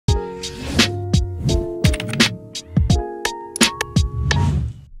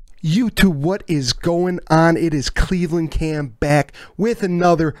YouTube, what is going on? It is Cleveland Cam back with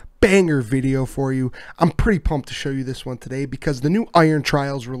another banger video for you. I'm pretty pumped to show you this one today because the new Iron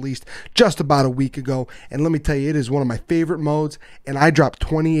Trials released just about a week ago, and let me tell you, it is one of my favorite modes, and I dropped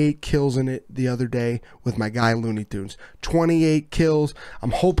 28 kills in it the other day with my guy Looney Tunes. 28 kills. I'm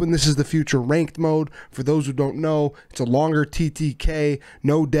hoping this is the future ranked mode. For those who don't know, it's a longer TTK,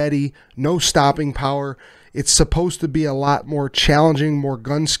 no deady, no stopping power. It's supposed to be a lot more challenging, more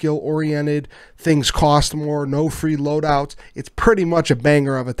gun skill oriented. Things cost more, no free loadouts. It's pretty much a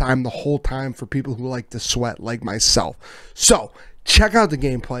banger of a time the whole time for people who like to sweat like myself. So check out the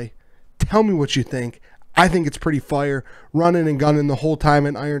gameplay. Tell me what you think. I think it's pretty fire. Running and gunning the whole time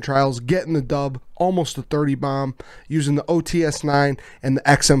in Iron Trials, getting the dub, almost a 30 bomb, using the OTS-9 and the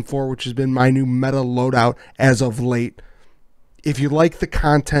XM4, which has been my new meta loadout as of late. If you like the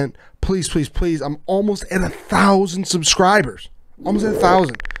content, please, please, please, I'm almost at 1,000 subscribers. Almost at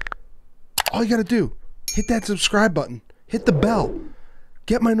 1,000. All you got to do, hit that subscribe button. Hit the bell.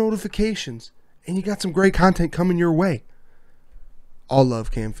 Get my notifications. And you got some great content coming your way. All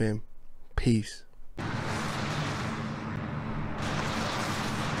love, Cam fam. Peace.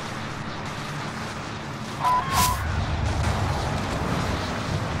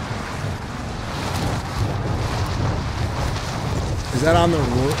 Is that on the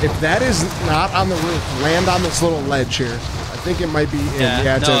roof? If that is not on the roof, land on this little ledge here. I think it might be in.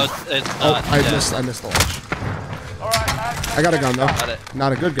 Yeah, it's no, in. it's Oh, not. I missed the ledge. I got a gun though. Got it.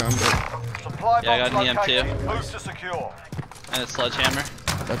 Not a good gun, but Yeah, I got an EM2 Move to secure. and a sledgehammer.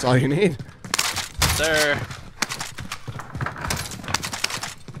 that's all you need. Sir, I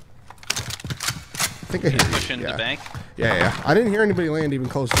think I hear you. pushing Yeah. the bank. Yeah. I didn't hear anybody land even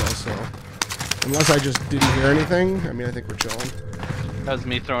close to us, so unless I just didn't hear anything, I mean, I think we're chilling. That was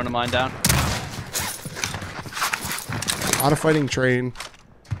me throwing a mine down. Auto fighting train.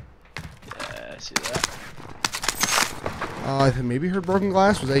 Yeah, I see that. I think maybe heard broken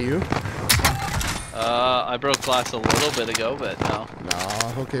glass. Was that you? I broke glass a little bit ago, but no.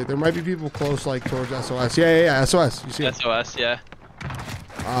 No. Okay, there might be people close, like towards SOS. Yeah. SOS. You see it? SOS, yeah.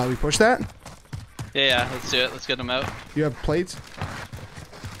 We push that. Yeah, let's do it. Let's get them out. You have plates.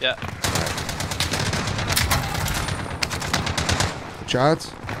 Yeah. Good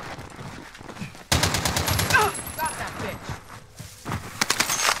shots.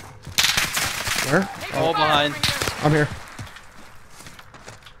 Where? All behind. I'm here.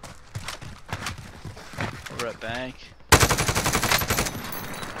 We're at bank.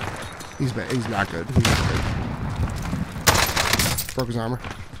 He's bad. He's not good. He's not good. Broke his armor.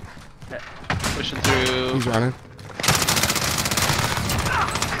 Pushing through. He's running.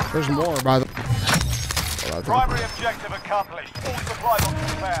 There's more by the. Primary objective accomplished. All supply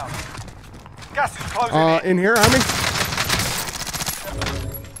boxes found. Gas is closing in. In here, Army.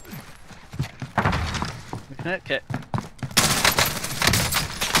 Okay.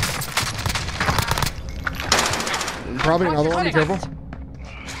 Probably another one. Be careful.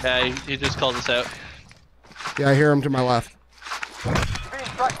 Yeah, he just called us out. Yeah, I hear him to my left. Being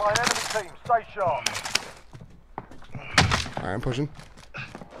tracked by an enemy team. Stay sharp. Alright, I'm pushing.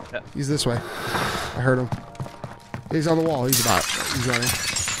 Yeah. He's this way. I heard him. He's on the wall. He's running.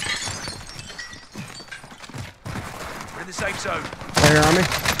 We're in the safe zone. Right here on me.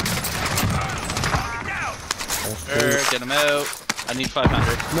 Sure, get him out. I need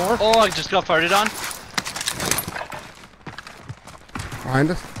 500. More? Oh, I just got farted on.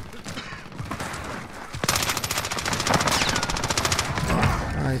 Behind us.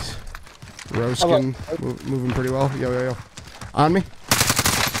 Nice. Roskin moving pretty well. Yo. On me.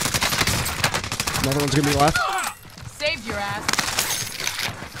 Another one's gonna be left. Saved your ass.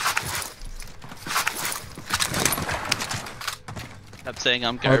 Kept saying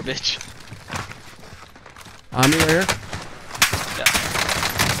I'm garbage. On me right here. Yeah.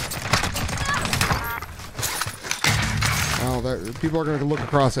 Oh, people are gonna look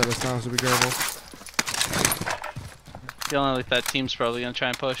across at us now, so be careful. Feeling like that team's probably gonna try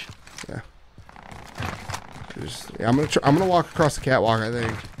and push. Yeah. I'm gonna walk across the catwalk. I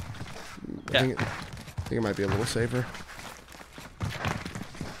think. Yeah. I think it might be a little safer.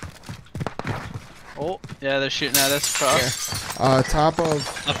 Oh, yeah, they're shooting at us across. Yeah. Top of.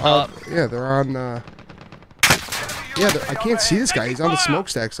 Up top. Yeah, they're on. Yeah, I can't see this guy. He's on the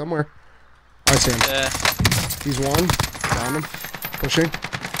smokestack somewhere. I see him. Yeah. He's one. Down him. Pushing.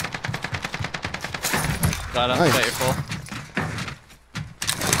 Got him. Nice. Got your full.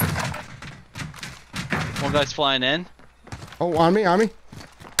 One guy's flying in. Oh, on me. Hold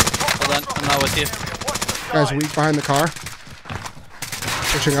on, I'm not with you. Guy's weak behind the car.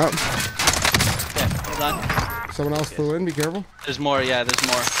 Pushing up. Okay, hold on. Someone else flew in. Be careful. There's more. Yeah, there's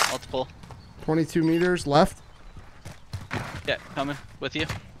more. Multiple. 22 meters left. Yeah, coming with you.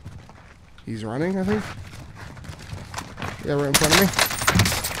 He's running, I think. Yeah, right in front of me.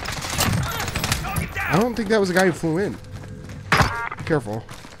 I don't think that was the guy who flew in. Be careful.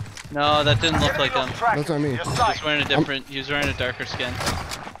 No, that didn't look like him. That's what I mean. You're He safe. was wearing a different. He was wearing a darker skin.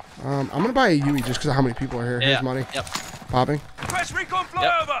 I'm gonna buy a Yui just because of how many people are here. Yeah. Here's money. Yep. Popping. Request recon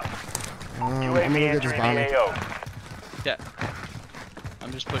Yep. flyover. I'm gonna get this bounty. Yeah.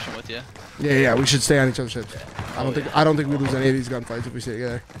 I'm just pushing with you. Yeah, we should stay on each other's ships. I don't think we lose any of these gunfights if we stay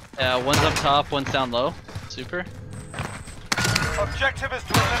together. Yeah, one's up top, one's down low. Super. Objective is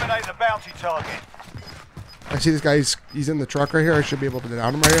to eliminate the bounty target. I see this guy. He's in the truck right here. I should be able to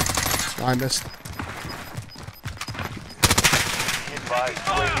down him right here. Oh, I missed.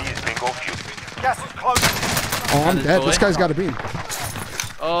 Gas is closing. Oh, I'm this dead. boy. This guy's got a beam.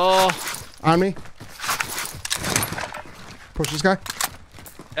 Oh. On me. Push this guy.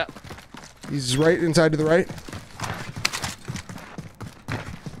 Yeah. He's right inside to the right.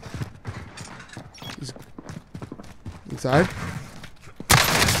 He's inside.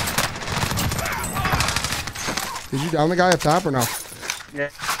 Did you down the guy up top or no? Yeah.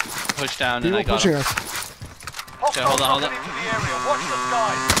 Push down and People I got pushing him. us. Okay, hold on, hold on. Into the area. Watch the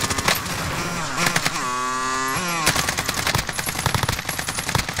skies.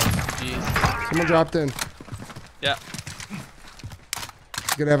 Jeez. Someone dropped in. Yeah.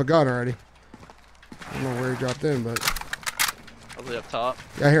 He's gonna have a gun already. I don't know where he dropped in, but Probably up top.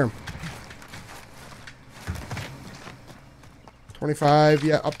 yeah, I hear him. 25.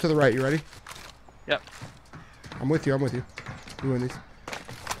 Yeah, up to the right. You ready? Yep. I'm with you. You win these.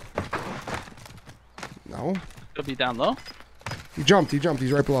 No. Could be down low. He jumped. He's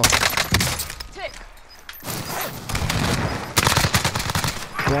right below. Tick.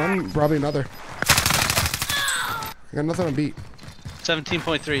 One, probably another. I got nothing to beat.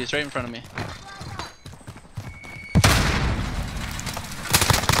 17.3 is right in front of me.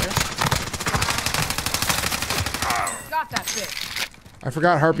 Got that bitch. I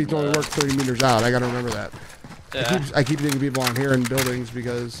forgot heartbeats only work 30 meters out. I gotta remember that. Yeah. I keep thinking people aren't here in buildings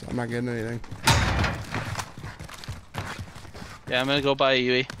because I'm not getting anything. Yeah, I'm gonna go buy a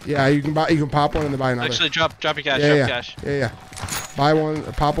UE. Yeah, you can pop one and then buy another. Actually, drop your cash. yeah, drop yeah, cash. yeah. Buy one,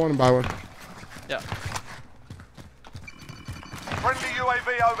 pop one, and buy one. Yeah. Friendly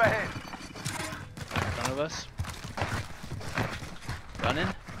UAV overhead. In front of us. Running.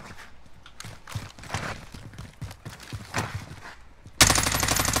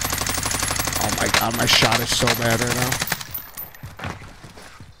 Oh my god, my shot is so bad right now.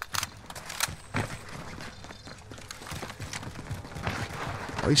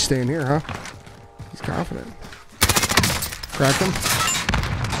 Oh, he's staying here, huh? He's confident. Cracked him.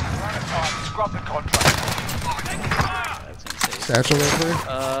 Scrub the contract. That's insane. Satchel right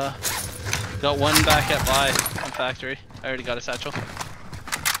there. Got one back at buy on factory. I already got a satchel.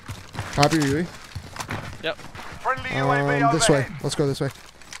 Pop your UE. Friendly Yep. UAV overhead. This way. Let's go this way.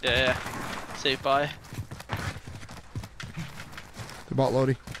 Yeah. Safe buy. The bot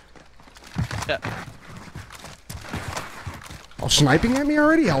Lodi. Yeah. Oh, sniping at me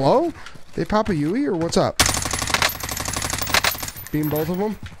already? Hello? They pop a UE or what's up? Beam both of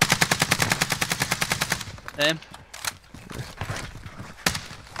them? Aim.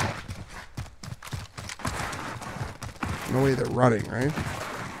 No way they're running, right?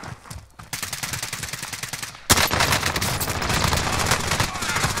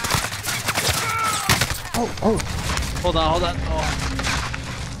 Oh. Hold on.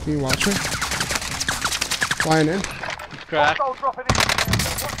 Oh, Can you watch me? Flying in. crack. Hostile dropping into the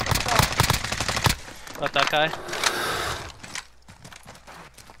area. Watch the skies. Left that guy.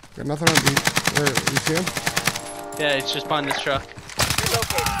 Got nothing on beat. Where, you see him? Yeah, it's just behind this truck.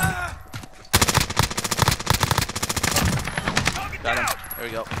 Got him. There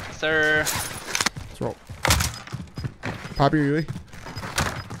we go. Sir. Let's roll. Pop your UE.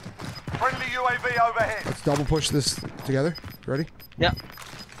 Friendly UAV overhead. Let's double push this together. You ready? Yeah.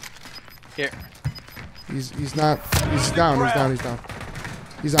 Here. He's not. He's down.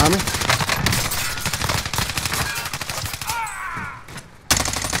 He's on me.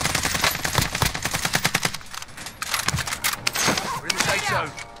 We're in the safe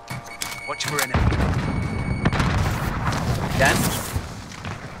zone. Watch for enemy. Dan?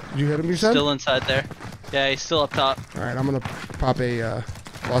 Did you hit him, you said? Still inside there. Yeah, he's still up top. Alright, I'm gonna pop a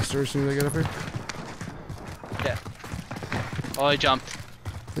cluster as soon as I get up here. Yeah. Oh, he jumped.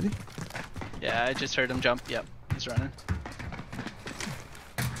 Did he? Yeah, I just heard him jump. Yep, he's running.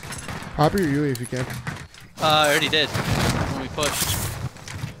 Pop your UE if you can. I already did when we pushed.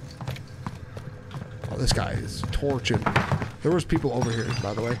 Oh, this guy is torching. There was people over here,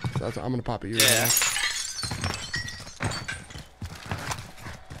 by the way. So I'm gonna pop at you. Yeah.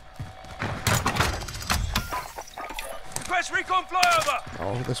 Request recon flyover.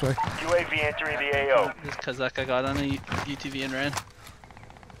 Oh, this way. UAV entering the AO. Just because that guy got on a UTV and ran.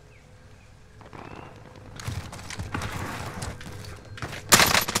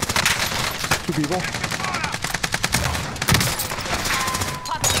 Two people.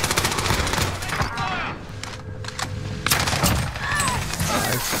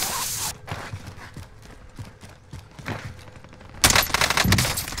 Nice.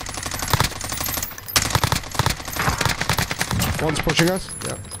 One's pushing us.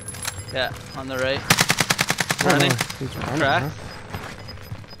 Yeah. Yeah, on the right. Oh, no, Running. he's running, Crack. huh?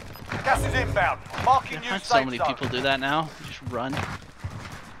 Gas is inbound. Marking new So safe many zone. people do that now. Just run.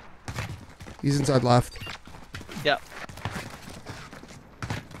 He's inside left. Yep.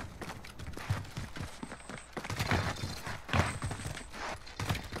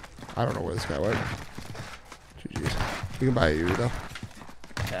 I don't know where this guy went. GG's. We can buy you though.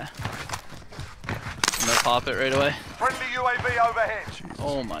 Yeah. I'm gonna pop it right away. Friendly UAV overhead.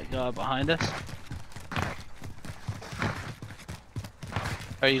 Oh my god, behind us.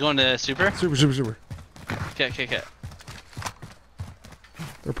 Are you going to super? Super, super, super. Okay, okay, okay.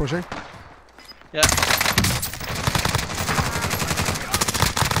 They're pushing. Yeah.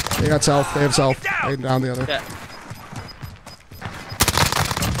 They got self. They have self. They down the other. Yeah.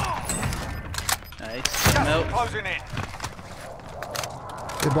 Nice. Get him out. Closing in.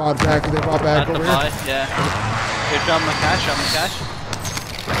 They bought back. They bought back At the over buy, here. yeah. Here, drop my cash, drop my cash.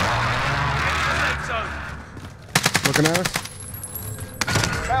 Looking at us.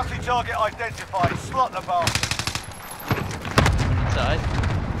 Bounty target identified. Slot the bastard. Inside.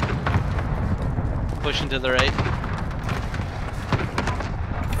 Pushing to the right.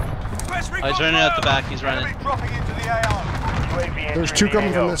 Request Oh, recon he's running out the flyover. back, he's running. Enemy dropping into the AO. UAV There's two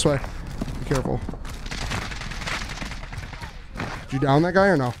coming from this way. Be careful. Did you down that guy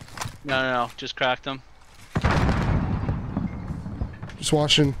or no? No, no, no, just cracked him. Just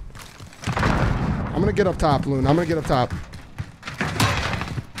watching. I'm gonna get up top, Loon. I'm gonna get up top.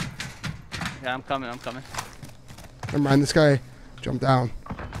 Yeah, I'm coming, I'm coming. Never mind. This guy jumped down.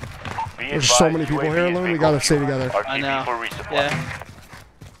 There's so many people here, Loon. We gotta stay together. I know. Yeah.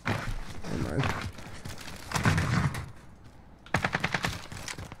 Never mind.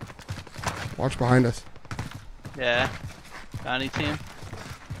 Watch behind us. Yeah. Bounty team.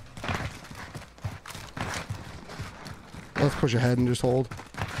 Let's push ahead and just hold.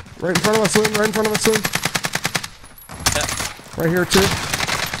 Right in front of us, Loon. Right in front of us, Loon. Yeah. Right here, too.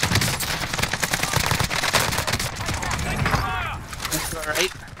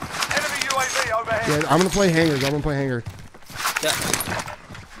 Alright. Enemy UAV overhead. Yeah, I'm gonna play hangers. I'm gonna play hanger. Yeah.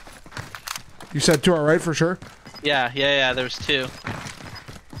 You said to our right for sure? Yeah, yeah, yeah, there's two.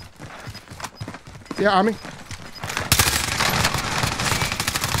 Yeah, on me.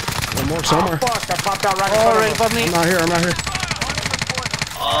 One more somewhere. Oh, right above me. I'm not here. I'm not here.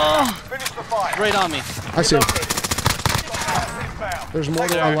 Oh, Finish the fight. right on me. I see him. Inbound. There's more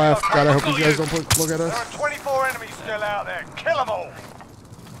to our left. God, I hope you guys don't look at There us. are 24 enemies still out there. Kill them all.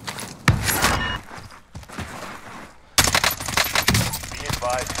 Be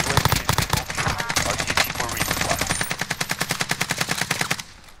advised, RTB for resupply.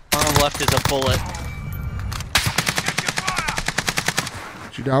 On the left is a bullet.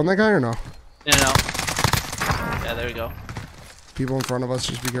 Did you down that guy or no? No, no. Yeah, there we go. People in front of us,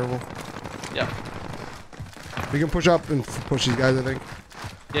 just be careful. Yep. We can push up and push these guys, I think.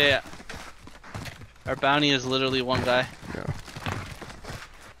 Yeah, yeah. Our bounty is literally one guy. Yeah.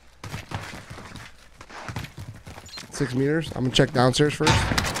 6 meters. I'm gonna check downstairs first.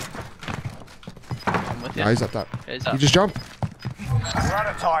 I'm with you. Nah, he's up top. Yeah, he's He up. just jumped. We're out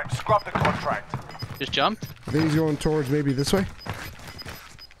of time. Scrub the contract. Just jumped? I think he's going towards maybe this way.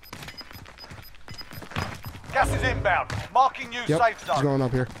 Gas is inbound. Marking new Yep, safe he's zone. going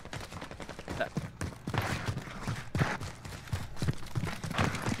up here. Yeah.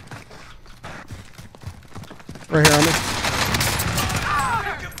 Right here on me.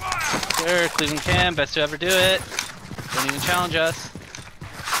 Sure, Cleveland Cam, best to ever do it. Don't even challenge us.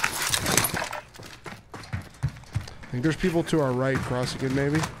 I think there's people to our right crossing in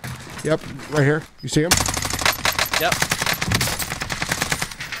maybe. Yep, right here. You see him? Yep.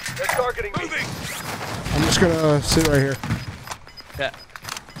 They're targeting me. I'm just gonna sit right here. Yeah.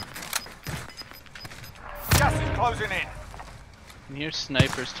 Gas is closing in. And here's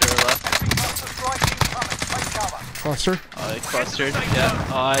snipers to our left. Cluster strike incoming. Take cover. Cluster. Oh, they clustered. Yeah.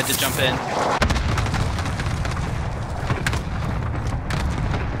 Oh, I had to jump in.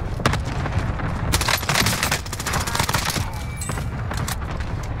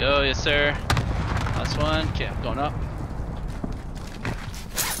 Go, yes sir. Last one. Okay, I'm going up.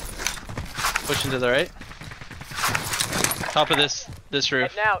 Pushing to the right. Top of this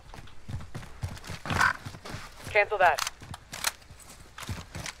roof. Heading out. Cancel that.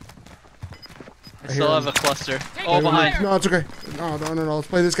 I still have a cluster. Take Oh, fire. behind. No, it's okay. No. Let's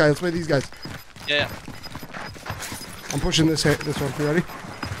play this guy. Let's play these guys. Yeah. I'm pushing this one. You ready?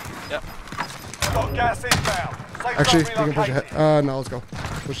 Yep. Got gas inbound. Safe Actually, zone we can push relocated. ahead. No, let's go.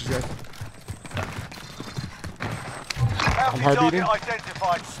 Push these guys. Bounty hard target beating.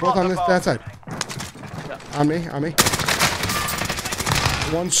 identified. Both Slot on the that side. Yeah. On me.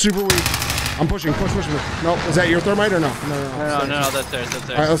 One super weak. I'm pushing. Push. No, is that your thermite or no? No, that's theirs.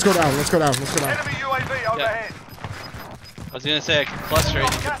 All right, let's go down. Enemy UAV overhead. I was gonna say I can cluster it, you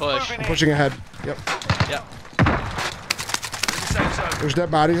can Gas push. moving in. Pushing ahead. Yep. Yeah. In the safe zone. There's dead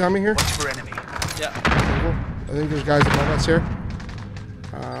bodies on me here. Watch for enemy. Yeah. I think there's guys above us here.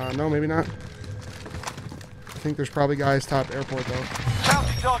 No, maybe not. I think there's probably guys top airport though.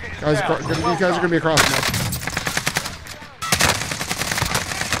 Bounty target is Guys, down. these Well guys are gonna be done. across now.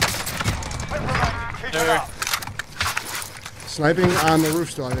 10 remaining. Keep it Sure. up. Sniping on the roof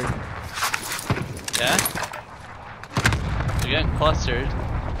still, I think. Yeah. They're getting clustered.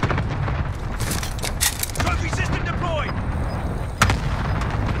 Trophy system deployed.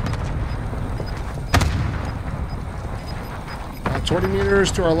 20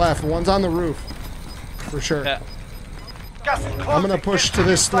 meters to our left. One's on the roof, for sure. Yeah. Gas is closing. I'm gonna push Get to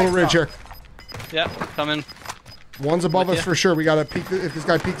this the little safe ridge zone. here. Yep. Coming. One's above With us ya. for sure. We gotta peek. If this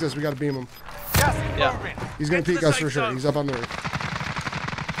guy peeks us, we gotta beam him. Gas is Yeah. moving. He's gonna Get to peek the us safe for sure. zone. He's up on the roof.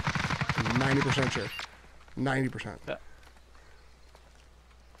 90% sure. 90%. Yeah.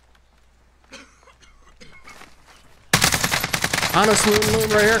 On us, loon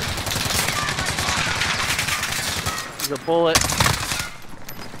right here. There's a bullet.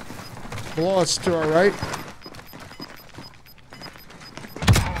 Below us to our right.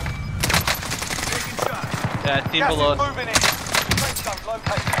 Taking shot. Yeah, team Gas below is us. moving in. Safe zone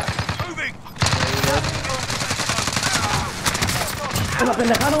located. Moving.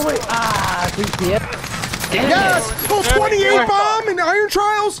 Yes! Oh, 28 bomb in Iron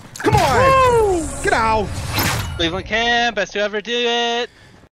Trials! Come on! Get out! Cleveland Cam, best to ever do it.